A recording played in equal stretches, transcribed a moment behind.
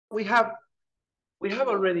we have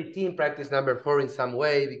already seen practice number 4 in some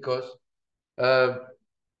way, because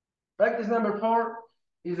practice number 4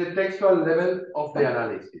 is the textual level of the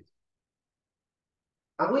analysis.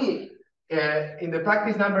 And we, in the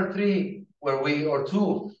practice number 3, where we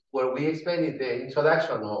explained the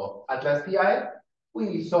introduction of atlas.ti,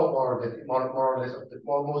 we saw more or less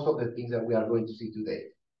most of the things that we are going to see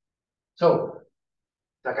today. So,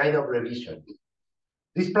 it's a kind of revision.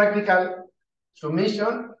 This practical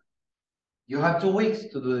submission, you have 2 weeks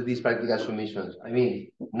to do these practical submissions. I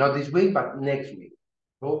mean, not this week, but next week.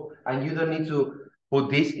 So, and you don't need to put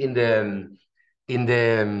this in the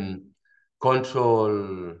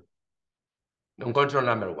control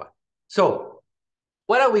number 1. So,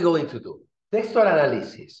 what are we going to do? Textual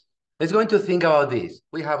analysis. Let's going to think about this.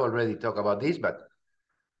 We have already talked about this, but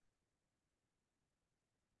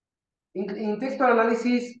in textual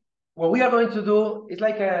analysis, what we are going to do is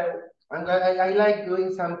like I like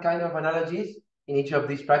doing some kind of analogies in each of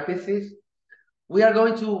these practices. We are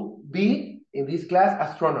going to be, in this class,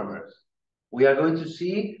 astronomers. We are going to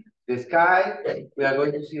see the sky. We are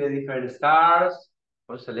going to see the different stars,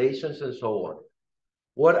 constellations, and so on.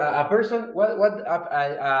 What a person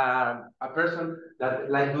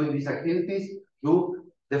that like doing these activities do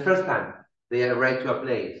the first time they arrive to a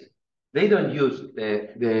place. They don't use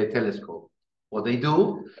the telescope. What they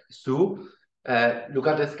do is to look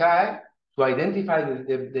at the sky, to identify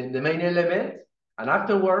the main elements, and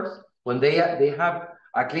afterwards, when they have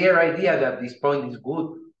a clear idea that this point is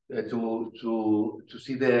good to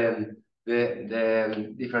see the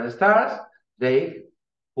different stars, they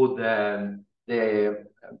put the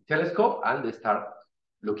telescope and they start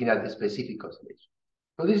looking at the specific constellation.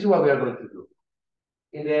 So this is what we are going to do.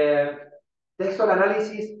 In the textual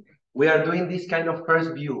analysis, we are doing this kind of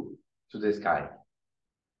first view to the sky.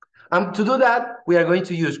 And to do that, we are going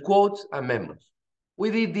to use quotes and memos.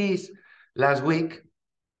 We did this last week.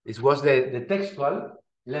 This was the textual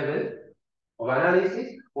level of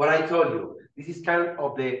analysis. What I told you, this is kind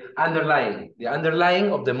of the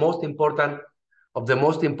underlying of the most important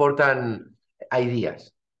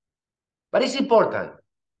ideas. But it's important.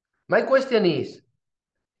 My question is,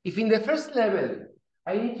 if in the first level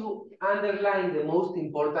I need to underline the most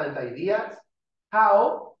important ideas,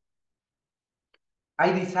 how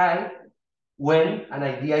I decide when an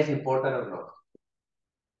idea is important or not?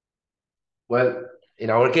 Well, in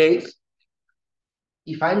our case,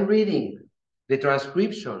 if I'm reading the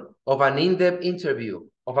transcription of an in-depth interview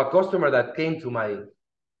of a customer that came to my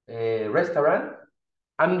restaurant,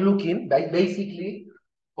 I'm looking basically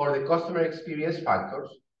for the customer experience factors,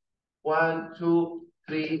 1, 2,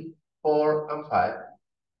 3, 4, and 5.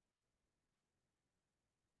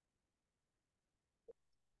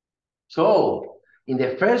 So, in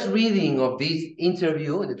the first reading of this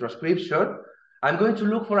interview, in the transcription, I'm going to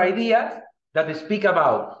look for ideas that speak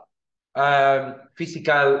about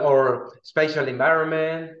physical or spatial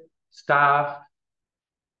environment, staff,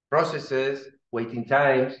 processes, waiting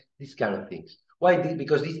times, these kind of things. Why?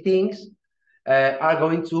 Because these things are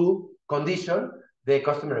going to condition the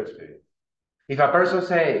customer experience. If a person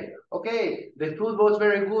say, okay, the food was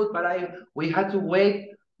very good, but we had to wait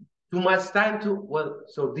too much time to, well,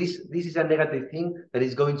 so this is a negative thing that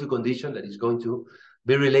is going to condition, that is going to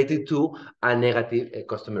be related to a negative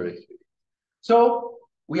customer experience. So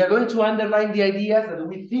we are going to underline the ideas that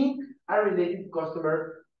we think are related to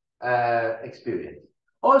customer experience.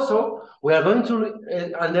 Also, we are going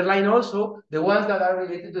to underline also the ones that are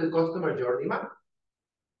related to the customer journey map.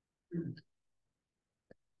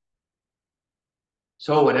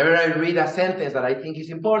 So whenever I read a sentence that I think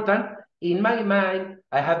is important, in my mind,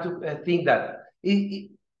 I have to think that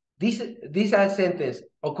this sentence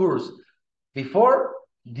occurs before,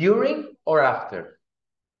 during, or after.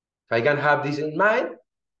 If I can have this in mind,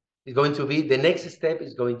 it's going to be, the next step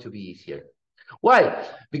is going to be easier. Why?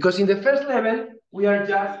 Because in the first level, we are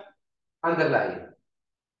just underlining.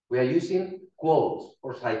 We are using quotes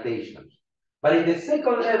or citations. But in the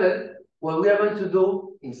second level, what we are going to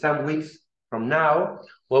do in some weeks from now,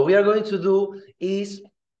 what we are going to do is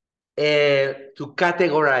to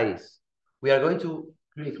categorize. We are going to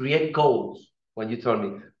create codes. When you told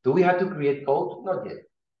me, do we have to create codes? Not yet.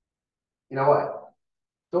 In a while.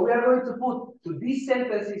 So we are going to put to these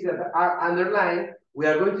sentences that are underlined, we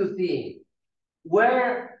are going to think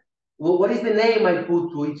what is the name I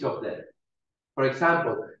put to each of them? For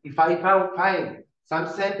example, if I find some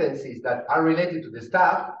sentences that are related to the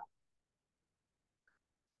staff,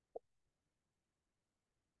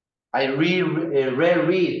 I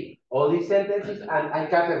reread all these sentences and I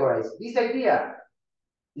categorize. This idea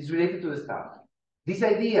is related to the staff. This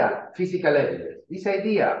idea, physical evidence. This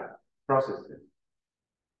idea, processes.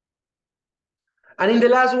 And in the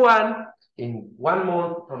last one, in 1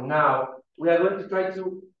 month from now, we are going to try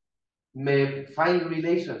to find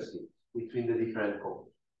relationships between the different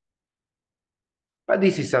codes. But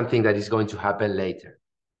this is something that is going to happen later.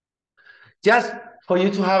 Just for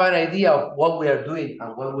you to have an idea of what we are doing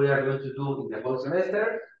and what we are going to do in the whole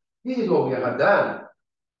semester, this is what we have done.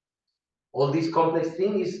 All this complex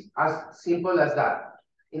thing is as simple as that.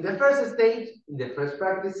 In the first stage, in the first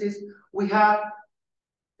practices, we have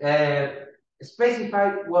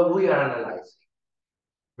specified what we are analyzing.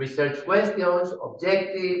 Research questions,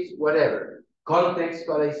 objectives, whatever.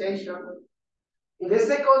 Contextualization. In the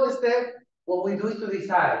second step, what we do is to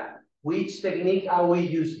decide which technique are we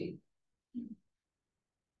using.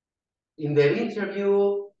 In the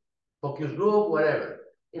interview, focus group, whatever.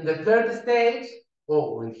 In the third stage,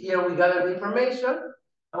 in here we gather the information,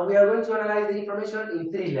 and we are going to analyze the information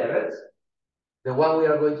in 3 levels. The one we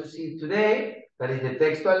are going to see today, that is the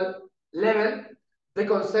textual level, the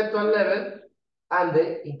conceptual level, and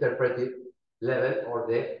the interpretive level, or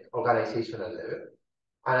the organizational level.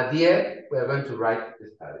 And at the end, we are going to write the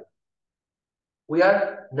study. We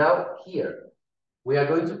are now here. We are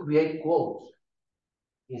going to create quotes.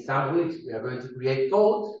 In some weeks, we are going to create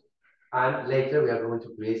codes, and later we are going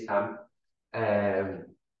to create some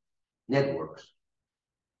networks.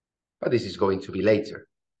 But this is going to be later.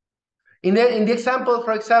 In the example,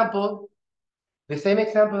 for example, the same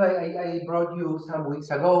example I brought you some weeks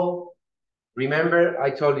ago. Remember, I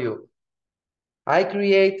told you, I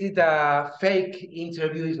created a fake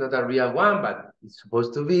interview. It's not a real one, but it's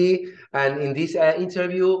supposed to be. And in this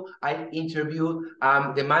interview, I interviewed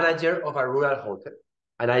the manager of a rural hotel.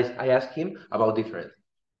 And I asked him about different things.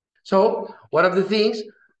 So one of the things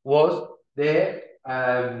was the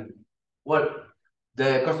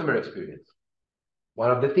customer experience.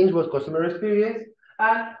 One of the things was customer experience.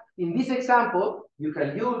 And in this example, you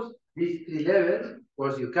can use these 3 levels. Of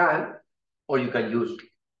course, you can, or you can use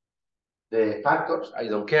the factors. I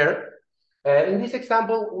don't care. In this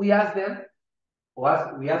example, we asked them,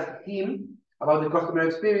 we asked him about the customer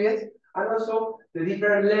experience and also the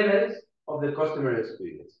different levels of the customer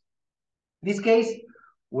experience. In this case,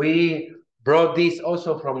 we brought this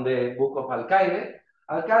also from the book of José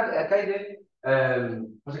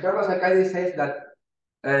Carlos Alcaide says that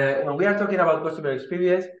when we are talking about customer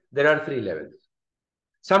experience, there are 3 levels.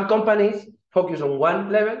 Some companies focus on 1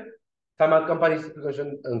 level, some companies focus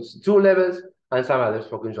on 2 levels, and some others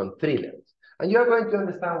focus on 3 levels. And you are going to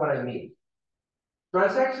understand what I mean.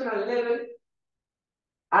 Transactional level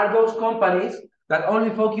are those companies that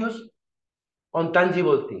only focus on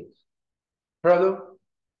tangible things. Product,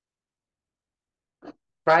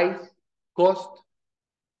 price, cost.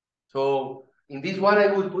 So in this one, I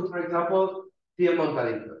would put, for example, ti8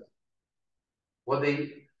 montaditos. What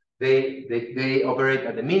they operate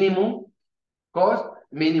at the minimum cost,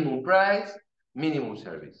 minimum price, minimum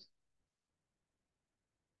service.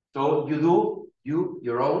 So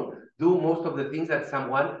your own, do most of the things that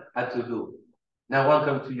someone had to do. Now one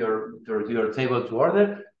comes to your table to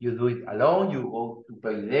order, you do it alone, you go to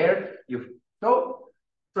pay there, so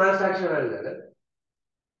transactional level.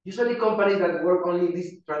 Usually companies that work only in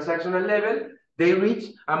this transactional level, they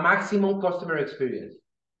reach a maximum customer experience,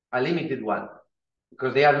 a limited one,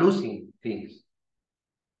 because they are losing things.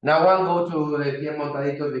 Now one go to the ti8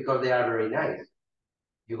 montaditos because they are very nice.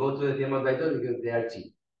 You go to the ti8 montaditos because they are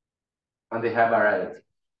cheap and they have variety.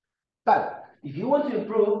 But if you want to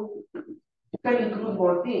improve, you can include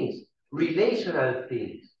more things, relational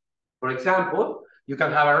things. For example, you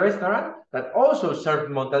can have a restaurant that also serves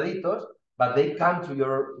montaditos, but they come to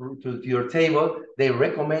your table, they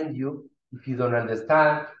recommend you if you don't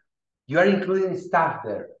understand. You are including staff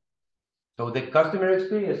there. So the customer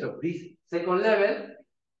experience of this second level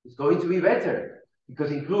is going to be better because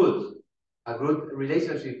it includes a good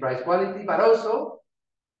relationship, price quality, but also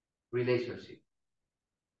relationship.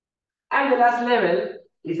 And the last level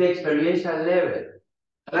is the experiential level.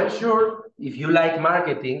 And I'm sure if you like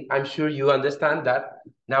marketing, I'm sure you understand that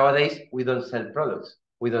nowadays we don't sell products,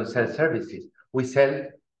 we don't sell services, we sell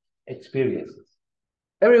experiences.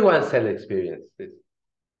 Everyone sells experiences.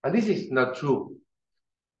 And this is not true.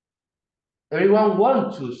 Everyone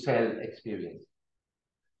wants to sell experience.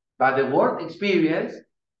 But the word experience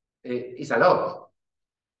is a lot.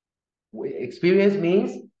 Experience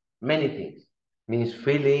means many things. Means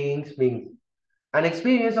feelings, and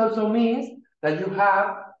experience also means that you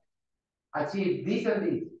have achieved this and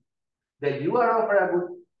this, that you are offering a good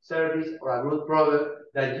service or a good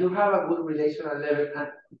product, that you have a good relational level, and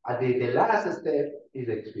at the last step is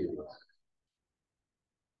experience.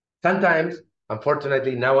 Sometimes,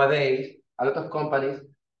 unfortunately, nowadays, a lot of companies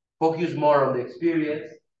focus more on the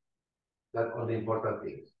experience than on the important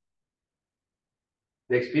things.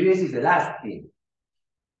 The experience is the last thing.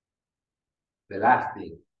 The last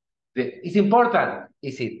thing. It's important,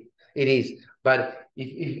 is it? It is. But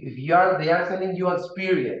if they are telling you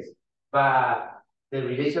experience, but the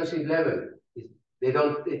relationship level, they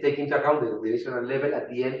don't take into account the relational level at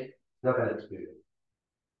the end, not an experience.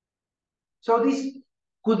 So this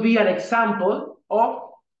could be an example of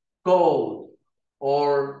code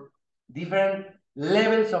or different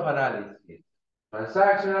levels of analysis.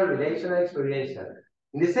 Transactional, relational, experiential.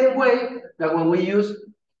 In the same way that when we use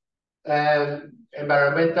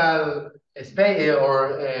environmental space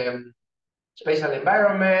or spatial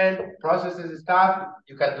environment, processes, stuff,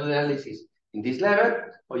 you can do the analysis in this level,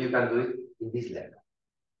 or you can do it in this level.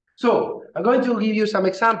 So I'm going to give you some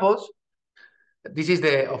examples. This is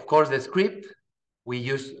of course, the script we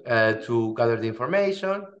use to gather the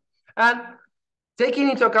information. And taking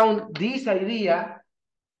into account this idea,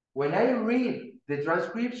 when I read the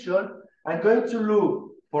transcription, I'm going to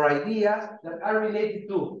look for ideas that are related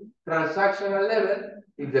to transactional level,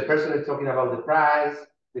 if the person is talking about the price,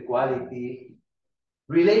 the quality.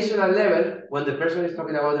 Relational level, when the person is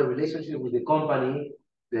talking about the relationship with the company,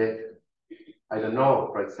 I don't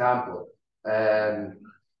know, for example,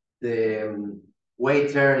 the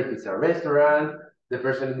waiter, if it's a restaurant, the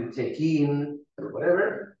person in the check-in, or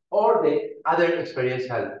whatever, or the other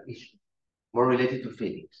experiential issue, more related to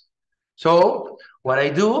feelings. So what I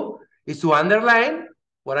do is to underline,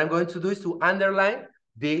 what I'm going to do is to underline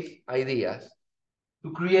these ideas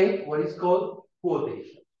to create what is called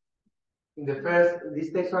quotation. In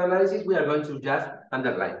this textual analysis, we are going to just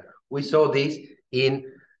underline. We saw this in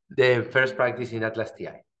the first practice in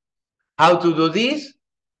atlas.ti. How to do this?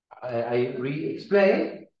 I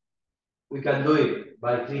re-explain. We can do it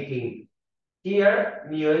by clicking here,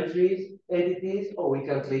 new entries, entities, or we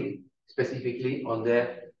can click specifically on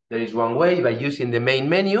there is one way by using the main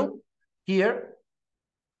menu here,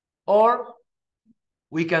 or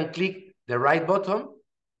we can click the right button,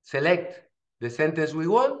 select the sentence we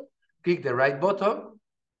want, click the right button,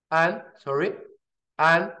 and create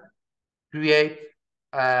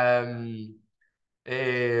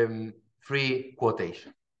free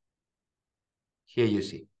quotation. Here you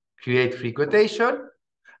see, create free quotation,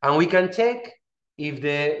 and we can check if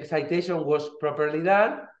the citation was properly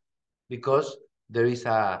done, because there is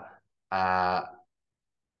a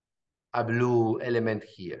blue element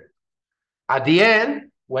here. At the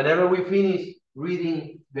end, whenever we finish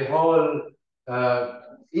reading the whole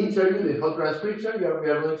interview, the whole transcription, we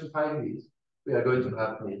are going to find this. We are going to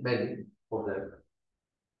have many of them.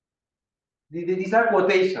 These are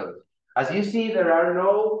quotations. As you see, there are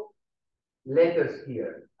no letters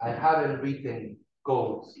here. I haven't written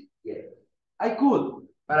codes yet. I could,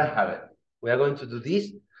 but I haven't. We are going to do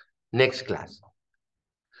this next class.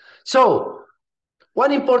 So,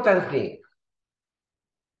 one important thing.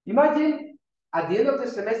 Imagine at the end of the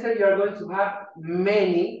semester, you are going to have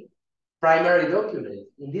many primary documents.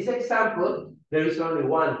 In this example, there is only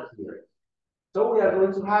one here. So we are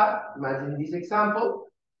going to have, imagine this example,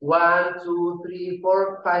 1, 2, 3,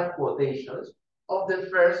 4, 5 quotations of the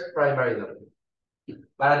first primary document.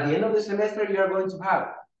 But at the end of the semester, you are going to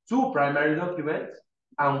have 2 primary documents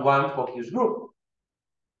and 1 focus group.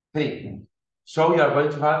 3. So you are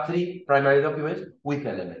going to have 3 primary documents with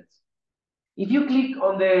elements. If you click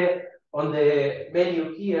on the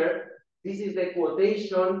menu here, this is the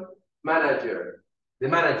quotation manager, the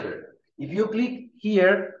manager. If you click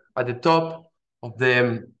here at the top of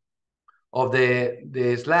the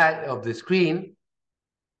slide of the screen,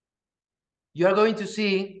 you are going to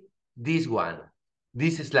see this one,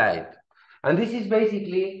 this slide. And this is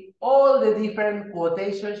basically all the different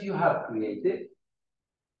quotations you have created.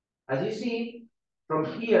 As you see, from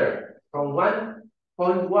here, from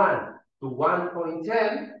 1.1 to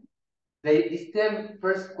 1.10, these 10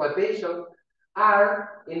 first quotations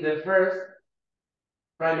are in the first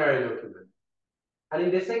primary document. And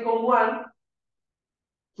in the second one,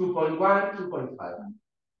 2.1, 2.5.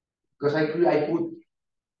 Because I put,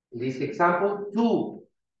 in this example, 2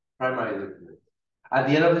 primary documents. At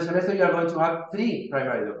the end of the semester, you are going to have 3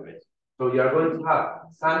 primary documents. So you are going to have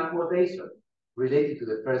some quotation related to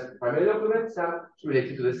the first primary document, some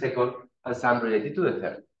related to the second, and some related to the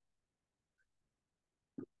third.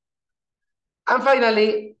 And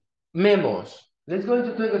finally, memos. Let's go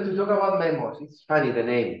to talk about memos. It's funny, the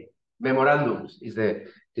name. Memorandums is the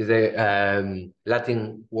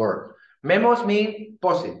Latin word. Memos mean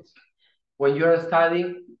posits. When you are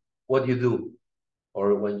studying, what you do,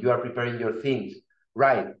 or when you are preparing your things,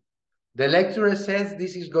 right? The lecturer says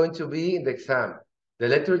this is going to be in the exam. The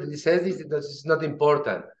lecturer says this is not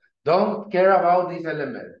important. Don't care about this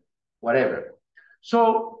element. whatever.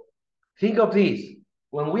 So think of this.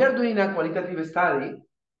 When we are doing a qualitative study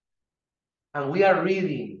and we are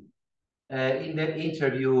reading in the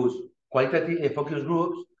interviews, qualitative and focus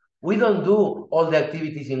groups, we don't do all the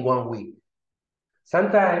activities in 1 week.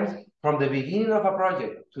 Sometimes from the beginning of a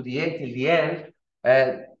project to the end till the end,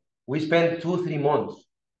 we spend 2-3 months.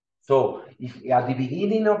 So if at the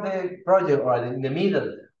beginning of the project or in the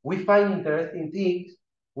middle, we find interesting things,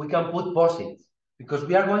 we can put posits because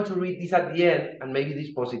we are going to read this at the end and maybe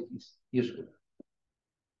this posit is useful.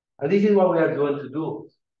 And this is what we are going to do.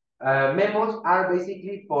 Memos are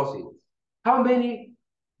basically posits. How many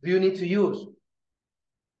do you need to use?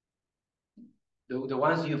 The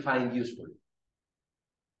ones you find useful.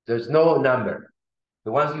 There's no number.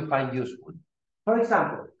 The ones you find useful. For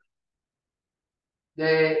example,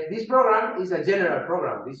 this program is a general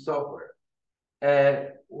program, this software.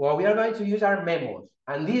 What we are going to use are memos.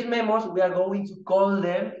 And these memos, we are going to call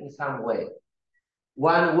them in some way.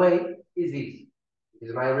 One way is this. This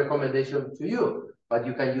is my recommendation to you, but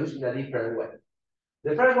you can use in a different way.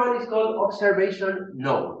 The first one is called observation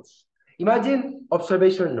notes. Imagine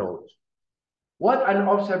observation notes. What an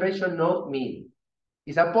observation note means?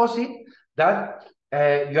 It's a posit that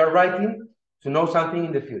you are writing to know something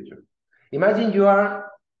in the future. Imagine you have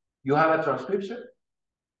a transcription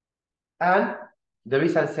and there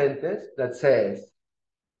is a sentence that says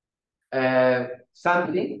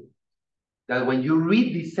something that when you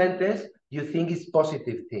read this sentence, you think is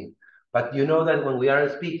positive thing. But you know that when we are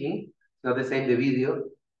speaking, it's not the same the video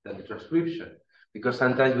than the transcription, because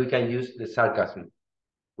sometimes we can use the sarcasm.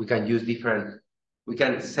 We can use we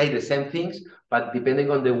can say the same things, but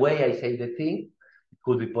depending on the way I say the thing, it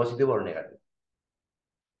could be positive or negative.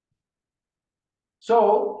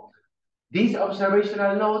 So this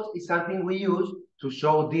observational note is something we use to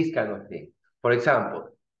show this kind of thing. For example,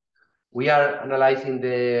 we are analyzing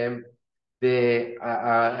an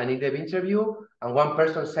in-depth interview, and one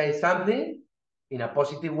person says something in a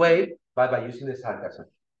positive way, but by using the sarcasm.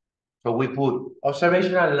 So we put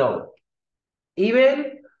observational note.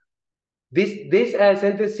 Even this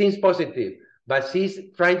sentence seems positive, but she's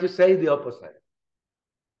trying to say the opposite.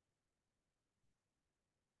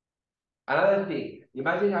 Another thing,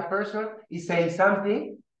 imagine a person is saying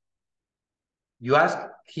something, you ask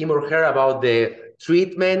him or her about the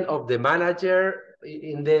treatment of the manager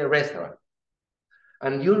in the restaurant.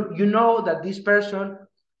 And you know that this person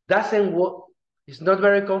is not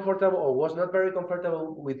very comfortable or was not very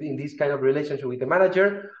comfortable within this kind of relationship with the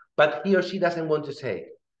manager, but he or she doesn't want to say.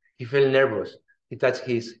 He feels nervous. He touches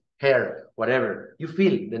his hair, whatever. You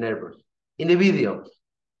feel the nervous in the video,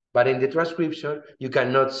 but in the transcription, you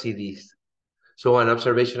cannot see this. So an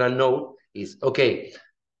observational note is, okay,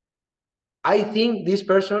 I think this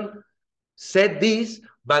person said this,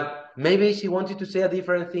 but maybe she wanted to say a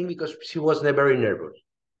different thing because she was very nervous.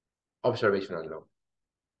 Observational note.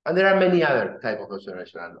 And there are many other types of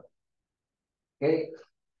observational notes.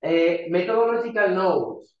 Okay. Methodological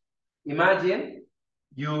notes. Imagine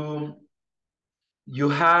you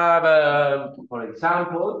have, for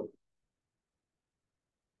example,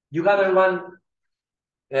 you gather one,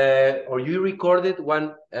 or you recorded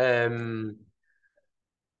one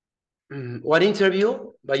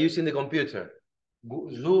interview by using the computer,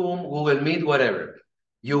 Zoom, Google Meet, whatever.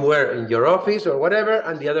 You were in your office or whatever,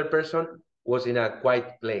 and the other person was in a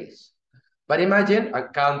quiet place. But imagine a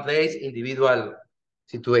calm place, individual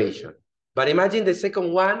situation. But imagine the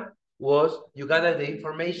second one was you gather the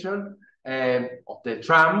information of the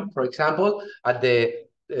tram, for example, at the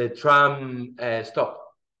tram stop.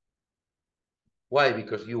 Why?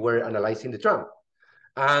 Because you were analyzing the tram.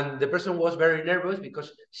 And the person was very nervous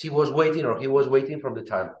because she was waiting or he was waiting from the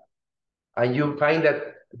tram. And you find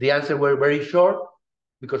that the answer were very short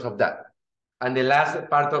because of that. And the last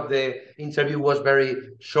part of the interview was very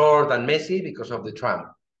short and messy because of the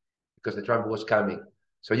tram, because the tram was coming.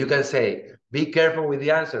 So you can say, be careful with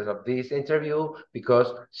the answers of this interview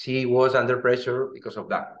because she was under pressure because of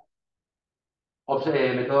that.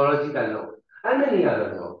 Methodological note. And many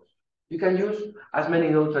other notes. You can use as many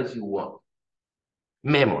notes as you want.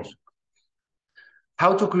 Memos.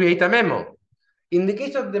 How to create a memo? In the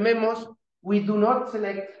case of the memos, we do not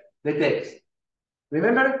select the text.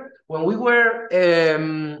 Remember when we were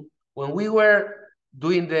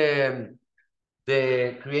doing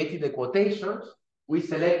creating the quotations, we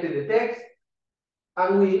selected the text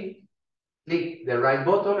and we click the right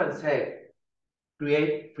button and say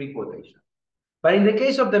create free quotation. But in the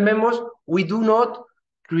case of the memos, we do not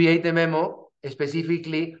create the memo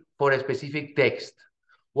specifically for a specific text.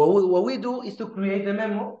 What we do is to create the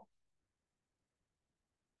memo,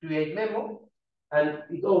 create memo, and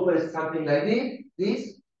it opens something like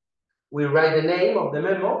this, we write the name of the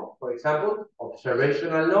memo, for example,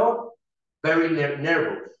 observational note, very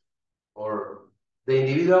nervous, or the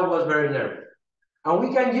individual was very nervous. And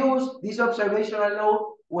we can use this observational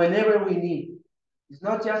note whenever we need. It's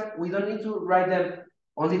not just, we don't need to write them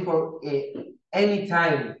only for any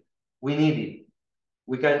time we need it.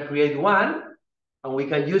 We can create one and we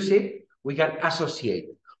can use it, we can associate.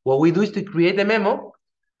 What we do is to create a memo,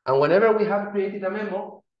 and whenever we have created a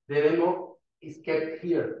memo, the memo is kept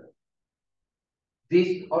here.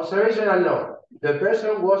 This observational note, the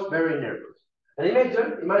person was very nervous. And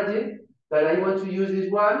imagine that I want to use this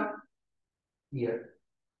one here.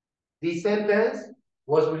 This sentence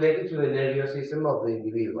was related to the nervous system of the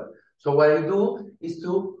individual. So what I do is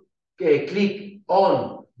to click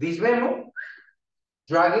on this memo,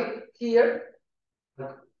 drag it here, and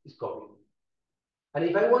it's copied. And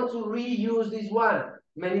if I want to reuse this one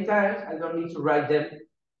many times, I don't need to write them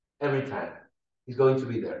every time. It's going to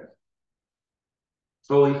be there.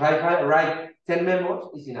 So if I write 10 memos,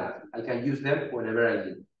 it's enough. I can use them whenever I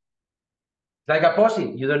need. Like a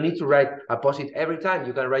POSIT, you don't need to write a POSIT every time.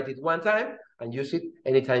 You can write it one time and use it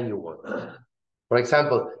anytime you want. For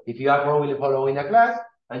example, if you are probably following a class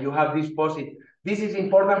and you have this POSIT, this is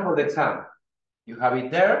important for the exam. You have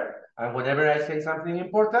it there, and whenever I say something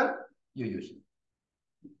important, you use it.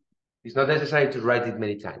 It's not necessary to write it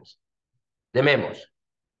many times. The memos.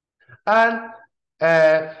 And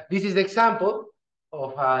this is the example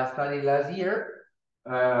of a study last year.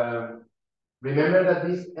 Remember that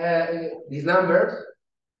these numbers,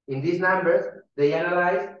 in these numbers, they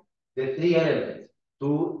analyze the three elements,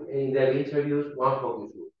 two in the interviews, one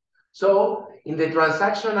focus group. So in the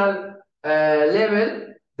transactional level,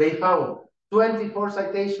 they found 24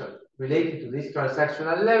 citations related to this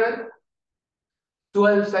transactional level,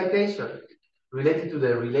 12 citations related to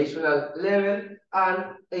the relational level, and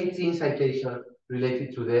 18 citations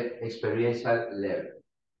related to the experiential level.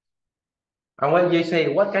 And when you say,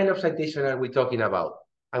 what kind of citation are we talking about?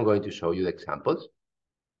 I'm going to show you the examples.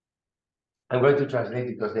 I'm going to translate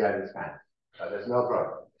because they are in Spanish, but there's no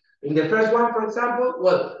problem. In the first one, for example,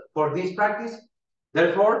 well, for this practice,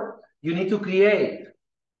 therefore, you need to create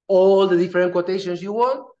all the different quotations you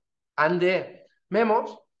want, and the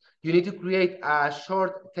memos, you need to create a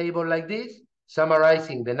short table like this,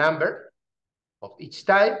 summarizing the number of each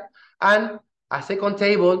type, and a second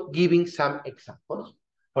table giving some examples.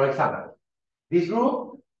 For example,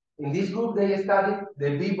 in this group, they studied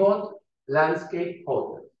the Vivo landscape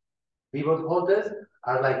hotels. Vivo hotels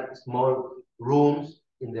are like small rooms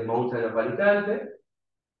in the mountain of Alicante,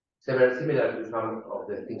 very similar to some of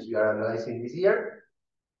the things we are analyzing this year.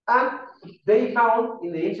 And they found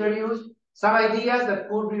in the interviews some ideas that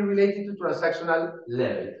could be related to transactional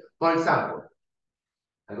level. For example,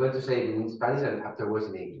 I'm going to say it in Spanish and afterwards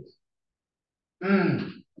in English.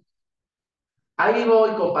 Ahí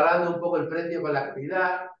voy comparando un poco el precio con la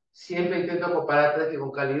calidad. Siempre intento comparar precio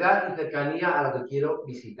con calidad y cercanía a lo que quiero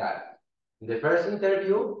visitar. In the first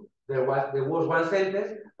interview, there was one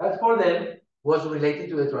sentence that for them was related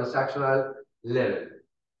to the transactional level.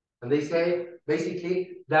 And they say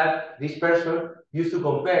basically that this person used to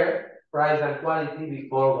compare price and quality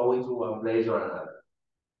before going to one place or another.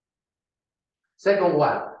 Second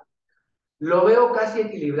one, lo veo casi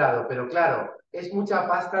equilibrado, pero claro, es mucha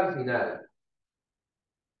pasta al final.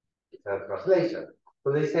 It's a translation.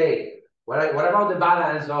 So they say, what about the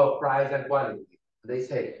balance of price and quality? They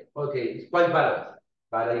say, okay, it's quite balanced,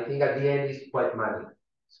 but I think at the end it's quite money.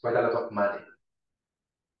 It's quite a lot of money.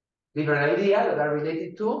 Different ideas that are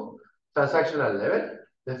related to transactional level.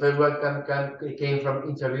 The first one came from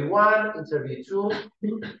interview 1, interview 2.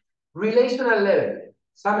 Relational level.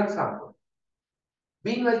 Some examples.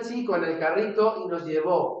 Vino el chico en el carrito y nos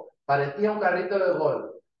llevó. Parecía un carrito de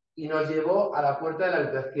golf. Y nos llevó a la puerta de la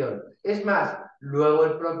habitación. Es más, luego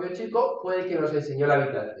el propio chico fue el que nos enseñó la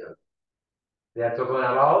habitación. They are talking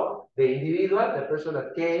about the individual, the person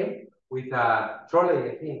that came with a trolley,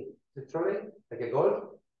 I think. Is it trolley? Like a golf?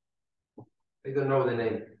 I don't know the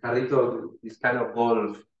name. Carrito, this kind of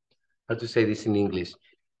golf. How to say this in English?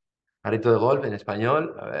 Carrito de golf en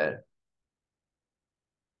español. A ver.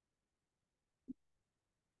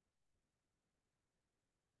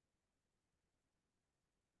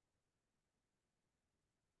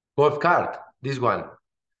 Golf cart, this one.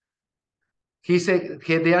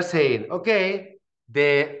 They are saying, okay,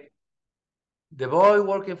 the boy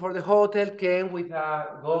working for the hotel came with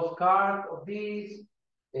a golf cart of this.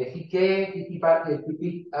 He came, he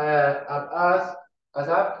picked us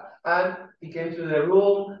up, and he came to the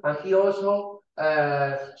room, and he also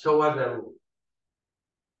showed us the room.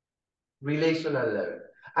 Relational level,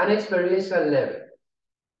 and experiential level.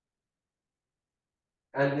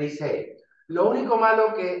 And they say, lo único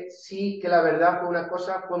malo que sí, que la verdad fue una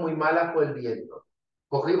cosa, fue muy mala, fue el viento.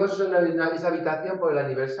 Cogimos esa habitación por el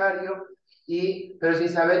aniversario, pero sin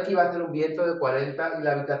saber que iba a hacer un viento de 40 y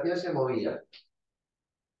la habitación se movía.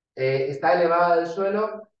 Está elevada del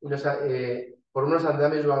suelo y por unos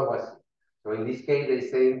andamios o algo así. So in this case, they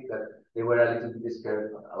say that they were a little bit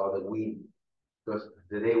scared about the wind because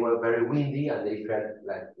the day was very windy and they felt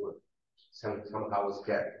like somehow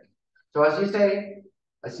scared. So as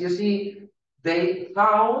you see, they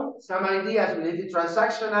found some ideas related to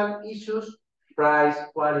transactional issues, price,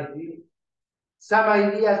 quality, some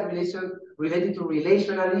ideas related to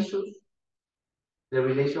relational issues, the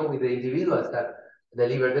relation with the individuals that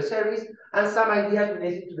deliver the service, and some ideas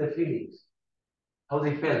related to the feelings, how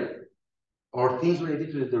they felt, or things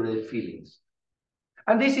related to the feelings.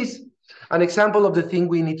 And this is an example of the thing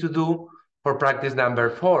we need to do for practice number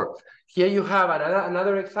 4. Here you have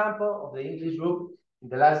another example of the English group in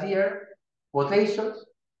the last year, quotations,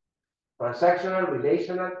 transactional,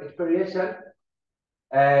 relational, experiential.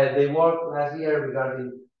 They worked last year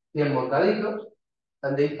regarding 10 montaditos,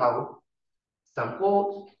 and they found some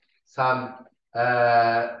quotes, some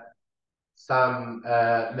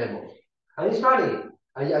memos. And it's funny,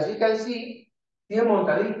 as you can see, 10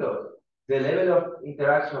 montaditos, the level of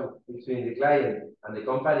interaction between the client and the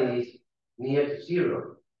company is near to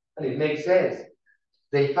 0. And it makes sense.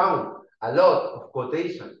 They found a lot of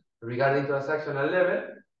quotations regarding transactional level.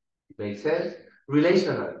 It makes sense.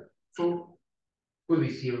 Relational, 2, could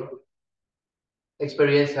be 0.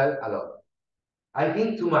 Experiential, a lot. I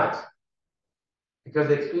think too much, because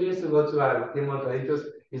the experience to go to a 10 montaditos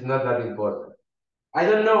is not that important. I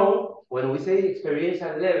don't know, when we say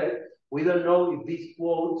experiential level, we don't know if these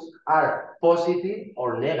quotes are positive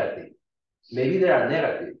or negative. Maybe they are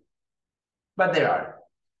negative, but there are.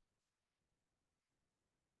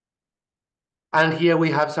 And here we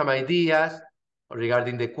have some ideas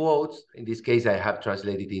regarding the quotes. In this case, I have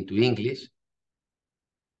translated into English.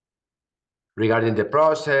 Regarding the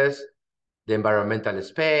process, the environmental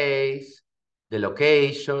space, the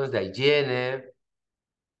locations, the hygiene,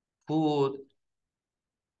 food.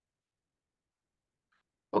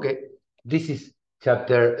 Okay, this is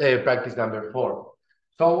practice number 4.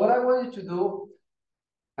 So what I want you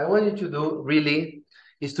to do really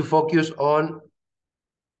is to focus on